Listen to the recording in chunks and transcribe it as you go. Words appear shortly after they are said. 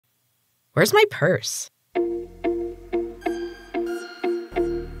Where's my purse?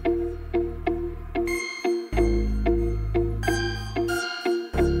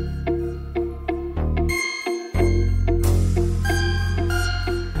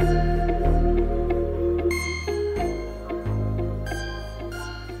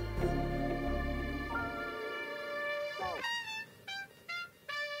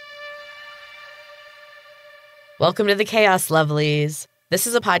 Welcome to the Chaos Lovelies. This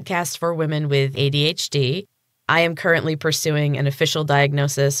is a podcast for women with ADHD. I am currently pursuing an official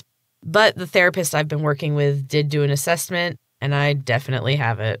diagnosis, but the therapist I've been working with did do an assessment, and I definitely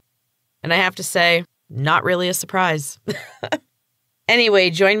have it. And I have to say, not really a surprise. Anyway,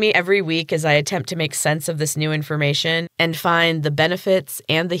 join me every week as I attempt to make sense of this new information and find the benefits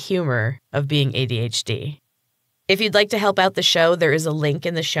and the humor of being ADHD. If you'd like to help out the show, there is a link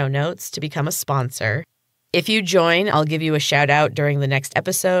in the show notes to become a sponsor. If you join, I'll give you a shout out during the next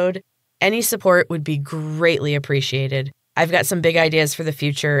episode. Any support would be greatly appreciated. I've got some big ideas for the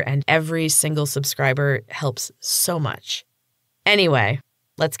future, and every single subscriber helps so much. Anyway,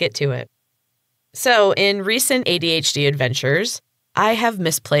 let's get to it. So, in recent ADHD adventures, I have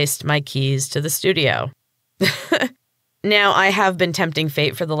misplaced my keys to the studio. Now, I have been tempting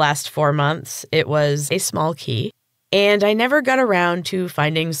fate for the last 4 months. It was a small key, and I never got around to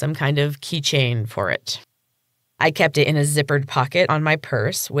finding some kind of keychain for it. I kept it in a zippered pocket on my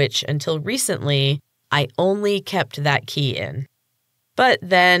purse, which until recently, I only kept that key in. But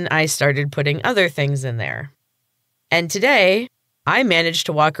then I started putting other things in there. And today, I managed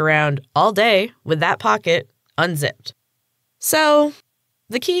to walk around all day with that pocket unzipped. So,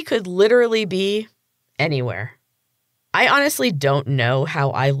 the key could literally be anywhere. I honestly don't know how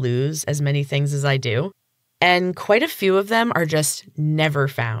I lose as many things as I do, and quite a few of them are just never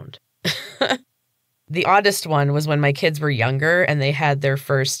found. The oddest one was when my kids were younger and they had their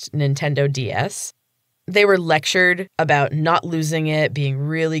first Nintendo DS. They were lectured about not losing it, being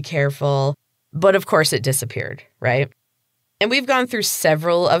really careful, but of course it disappeared, right? And we've gone through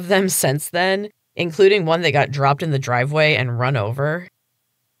several of them since then, including one that got dropped in the driveway and run over.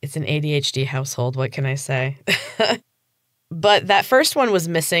 It's an ADHD household, what can I say? But that first one was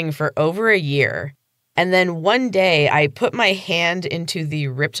missing for over a year. And then one day I put my hand into the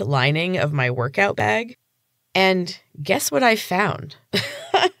ripped lining of my workout bag, and guess what I found?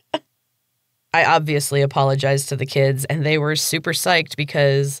 I obviously apologized to the kids, and they were super psyched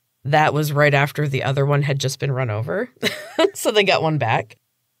because that was right after the other one had just been run over. So they got one back.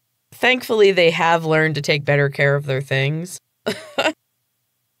 Thankfully, they have learned to take better care of their things.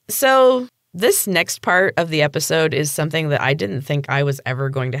 So this next part of the episode is something that I didn't think I was ever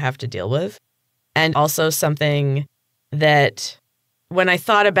going to have to deal with. And also something that when I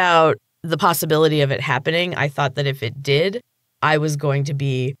thought about the possibility of it happening, I thought that if it did, I was going to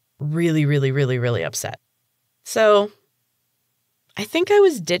be really, really, really, really upset. So I think I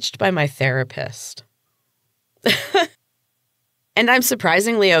was ditched by my therapist. And I'm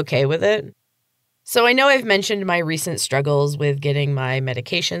surprisingly okay with it. So I know I've mentioned my recent struggles with getting my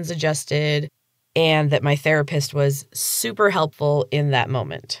medications adjusted and that my therapist was super helpful in that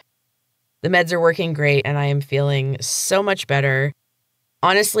moment. The meds are working great, and I am feeling so much better.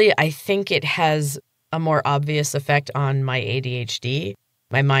 Honestly, I think it has a more obvious effect on my ADHD.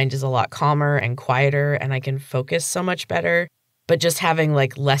 My mind is a lot calmer and quieter, and I can focus so much better. But just having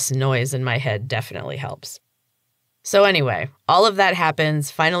less noise in my head definitely helps. So anyway, all of that happens,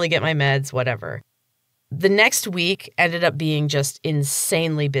 finally get my meds, whatever. The next week ended up being just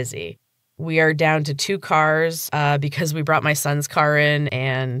insanely busy. We are down to 2 cars because we brought my son's car in,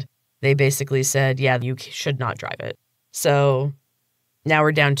 and they basically said, yeah, you should not drive it. So now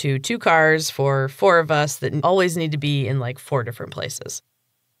we're down to 2 cars for 4 of us that always need to be in 4 different places.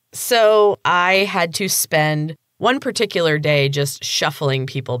 So I had to spend one particular day just shuffling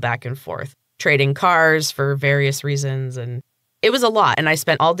people back and forth, trading cars for various reasons. And it was a lot. And I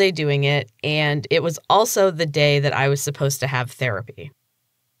spent all day doing it. And it was also the day that I was supposed to have therapy.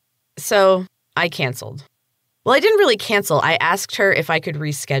 So I canceled. Well, I didn't really cancel. I asked her if I could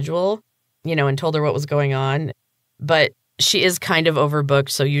reschedule, and told her what was going on. But she is kind of overbooked,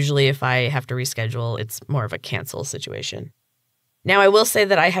 so usually if I have to reschedule, it's more of a cancel situation. Now, I will say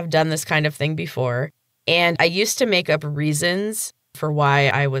that I have done this kind of thing before, and I used to make up reasons for why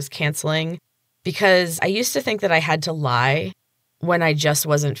I was canceling because I used to think that I had to lie when I just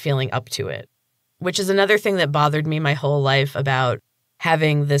wasn't feeling up to it, which is another thing that bothered me my whole life about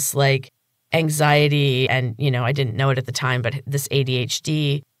having this anxiety and, I didn't know it at the time, but this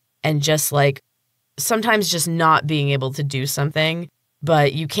ADHD and just sometimes just not being able to do something,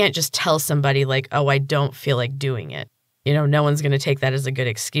 but you can't just tell somebody oh, I don't feel like doing it. no one's going to take that as a good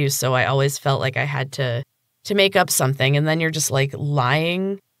excuse. So I always felt like I had to make up something. And then you're just like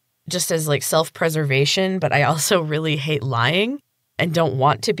lying just as like self-preservation. But I also really hate lying and don't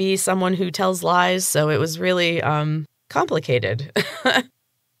want to be someone who tells lies. So it was really complicated.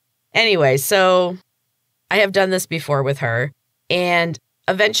 Anyway, so I have done this before with her. And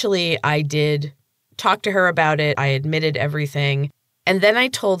eventually I did talk to her about it. I admitted everything. And then I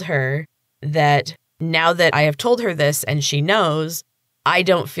told her that now that I have told her this and she knows, I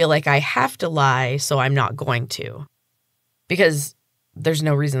don't feel like I have to lie, so I'm not going to. Because there's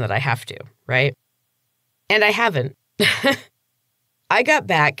no reason that I have to, right? And I haven't. I got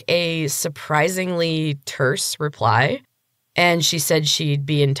back a surprisingly terse reply, and she said she'd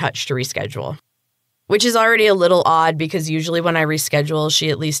be in touch to reschedule, which is already a little odd because usually when I reschedule, she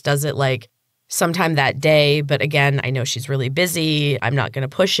at least does it like sometime that day. But again, I know she's really busy. I'm not going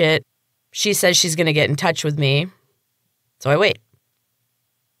to push it. She says she's going to get in touch with me. So I wait.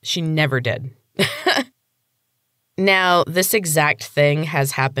 She never did. Now, this exact thing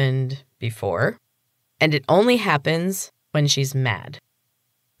has happened before, and it only happens when she's mad.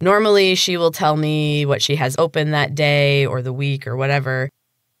 Normally, she will tell me what she has open that day or the week or whatever.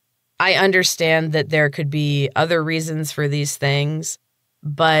 I understand that there could be other reasons for these things,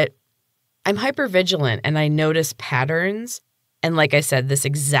 but I'm hypervigilant and I notice patterns. And like I said, this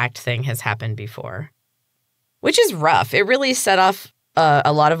exact thing has happened before, which is rough. It really set off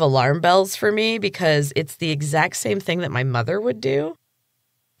a lot of alarm bells for me because it's the exact same thing that my mother would do.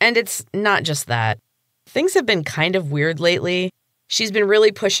 And it's not just that. Things have been kind of weird lately. She's been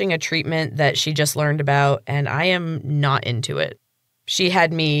really pushing a treatment that she just learned about, and I am not into it. She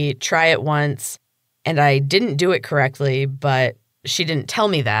had me try it once, and I didn't do it correctly, but she didn't tell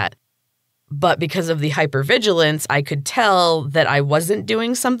me that. But because of the hypervigilance, I could tell that I wasn't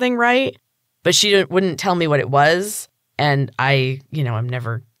doing something right, but she wouldn't tell me what it was. And I'm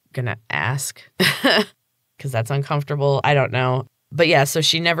never going to ask because that's uncomfortable. I don't know. But yeah, so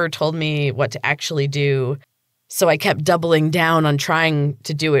she never told me what to actually do. So I kept doubling down on trying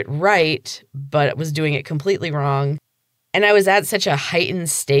to do it right, but was doing it completely wrong. And I was at such a heightened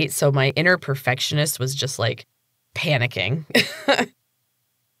state, so my inner perfectionist was just like panicking.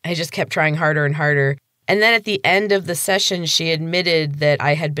 I just kept trying harder and harder. And then at the end of the session, she admitted that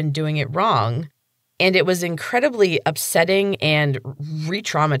I had been doing it wrong. And it was incredibly upsetting and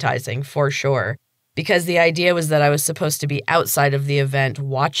re-traumatizing for sure, because the idea was that I was supposed to be outside of the event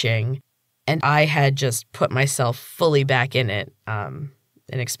watching, and I had just put myself fully back in it and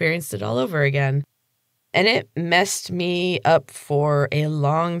experienced it all over again. And it messed me up for a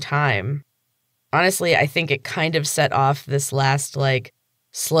long time. Honestly, I think it kind of set off this last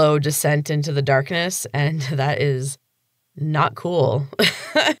slow descent into the darkness, and that is not cool.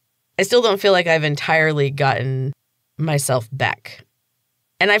 I still don't feel like I've entirely gotten myself back.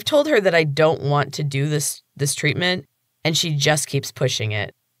 And I've told her that I don't want to do this treatment, and she just keeps pushing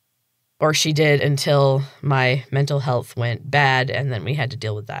it. Or she did until my mental health went bad, and then we had to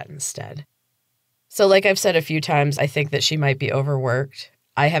deal with that instead. So like I've said a few times, I think that she might be overworked.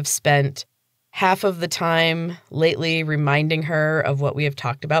 I have spent half of the time lately reminding her of what we have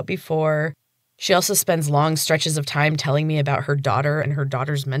talked about before. She also spends long stretches of time telling me about her daughter and her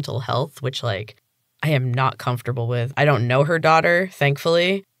daughter's mental health, which I am not comfortable with. I don't know her daughter,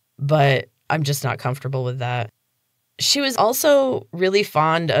 thankfully, but I'm just not comfortable with that. She was also really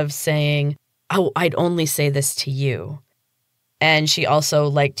fond of saying, "Oh, I'd only say this to you." And she also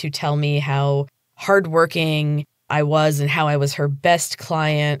liked to tell me how hardworking I was and how I was her best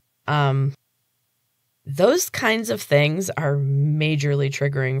client. Those kinds of things are majorly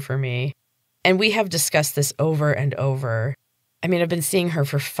triggering for me. And we have discussed this over and over. I mean, I've been seeing her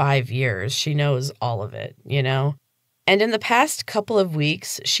for 5 years. She knows all of it, And in the past couple of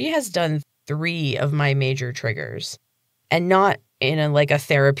weeks, she has done 3 of my major triggers. And not in a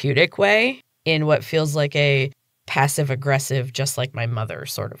therapeutic way, in what feels like a passive-aggressive, just like my mother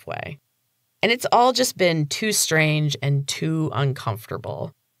sort of way. And it's all just been too strange and too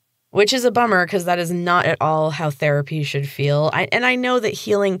uncomfortable. Which is a bummer because that is not at all how therapy should feel. And I know that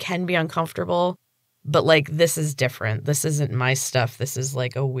healing can be uncomfortable, but this is different. This isn't my stuff. This is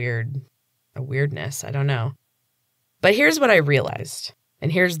a weirdness. I don't know. But here's what I realized,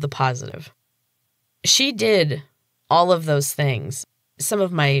 and here's the positive. She did all of those things, some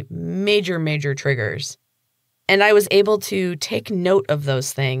of my major, major triggers. And I was able to take note of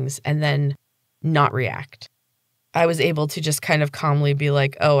those things and then not react. I was able to just kind of calmly be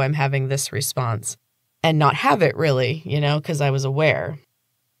like, oh, I'm having this response, and not have it really, because I was aware.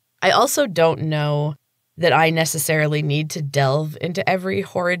 I also don't know that I necessarily need to delve into every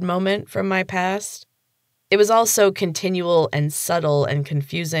horrid moment from my past. It was all so continual and subtle and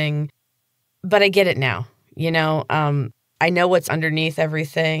confusing, but I get it now. I know what's underneath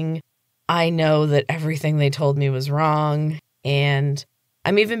everything. I know that everything they told me was wrong, and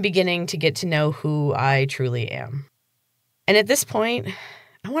I'm even beginning to get to know who I truly am. And at this point,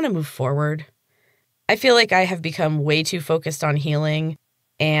 I want to move forward. I feel like I have become way too focused on healing,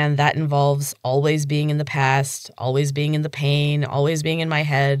 and that involves always being in the past, always being in the pain, always being in my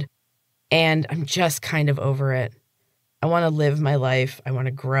head, and I'm just kind of over it. I want to live my life. I want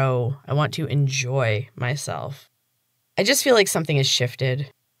to grow. I want to enjoy myself. I just feel like something has shifted.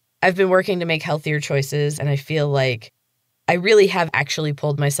 I've been working to make healthier choices, and I feel like I really have actually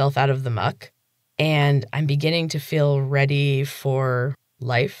pulled myself out of the muck, and I'm beginning to feel ready for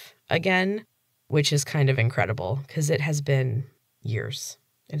life again, which is kind of incredible because it has been years.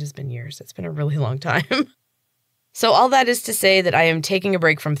 It has been years. It's been a really long time. So all that is to say that I am taking a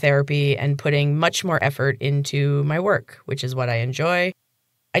break from therapy and putting much more effort into my work, which is what I enjoy.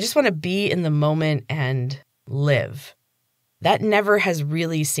 I just want to be in the moment and live. That never has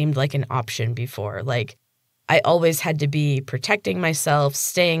really seemed like an option before. Like, I always had to be protecting myself,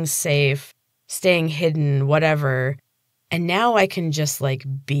 staying safe, staying hidden, whatever. And now I can just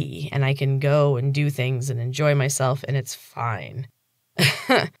be, and I can go and do things and enjoy myself, and it's fine.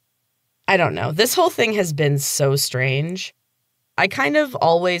 I don't know. This whole thing has been so strange. I kind of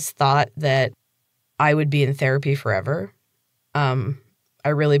always thought that I would be in therapy forever. I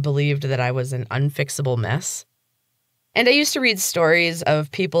really believed that I was an unfixable mess. And I used to read stories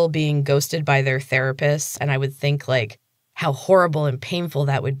of people being ghosted by their therapists, and I would think how horrible and painful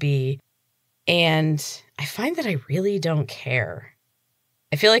that would be. And I find that I really don't care.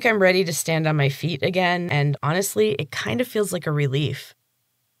 I feel like I'm ready to stand on my feet again, and honestly, it kind of feels like a relief.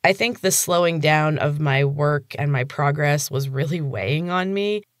 I think the slowing down of my work and my progress was really weighing on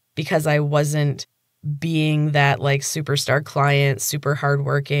me because I wasn't being that superstar client, super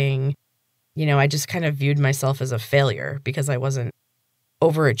hardworking. I just kind of viewed myself as a failure because I wasn't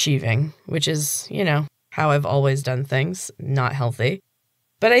overachieving, which is, how I've always done things, not healthy.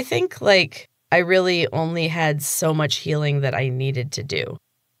 But I think I really only had so much healing that I needed to do,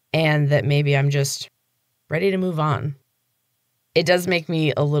 and that maybe I'm just ready to move on. It does make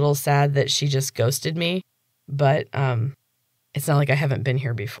me a little sad that she just ghosted me, but it's not like I haven't been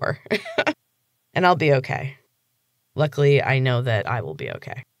here before. And I'll be okay. Luckily, I know that I will be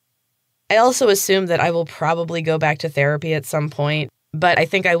okay. I also assume that I will probably go back to therapy at some point, but I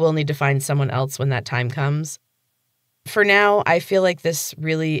think I will need to find someone else when that time comes. For now, I feel like this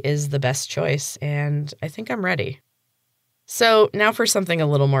really is the best choice, and I think I'm ready. So now for something a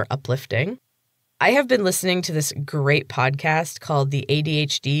little more uplifting. I have been listening to this great podcast called The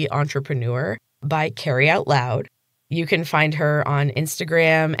ADHD Entrepreneur by Carrie Out Loud. You can find her on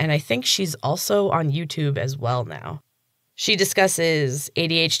Instagram, and I think she's also on YouTube as well now. She discusses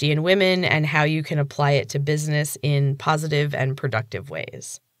ADHD in women and how you can apply it to business in positive and productive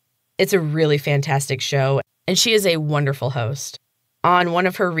ways. It's a really fantastic show, and she is a wonderful host. On one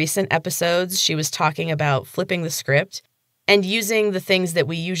of her recent episodes, she was talking about flipping the script and using the things that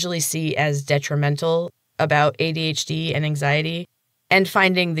we usually see as detrimental about ADHD and anxiety and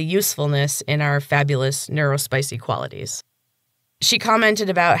finding the usefulness in our fabulous neurospicy qualities. She commented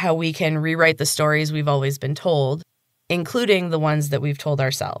about how we can rewrite the stories we've always been told, including the ones that we've told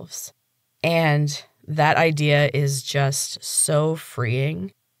ourselves. And that idea is just so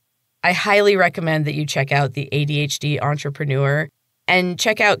freeing. I highly recommend that you check out the ADHD Entrepreneur and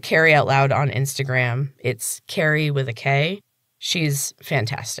check out Carrie Out Loud on Instagram. It's Carrie with a K. She's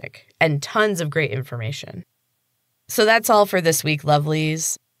fantastic and tons of great information. So that's all for this week,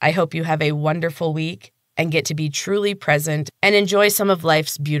 lovelies. I hope you have a wonderful week and get to be truly present and enjoy some of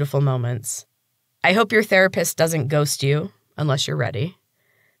life's beautiful moments. I hope your therapist doesn't ghost you unless you're ready.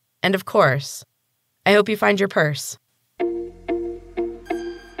 And of course, I hope you find your purse.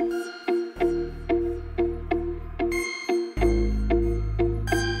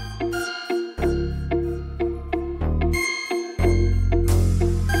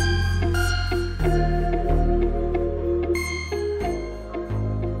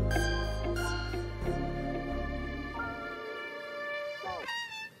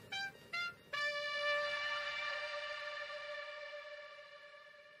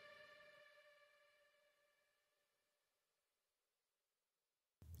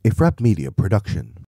 A Frap Media production.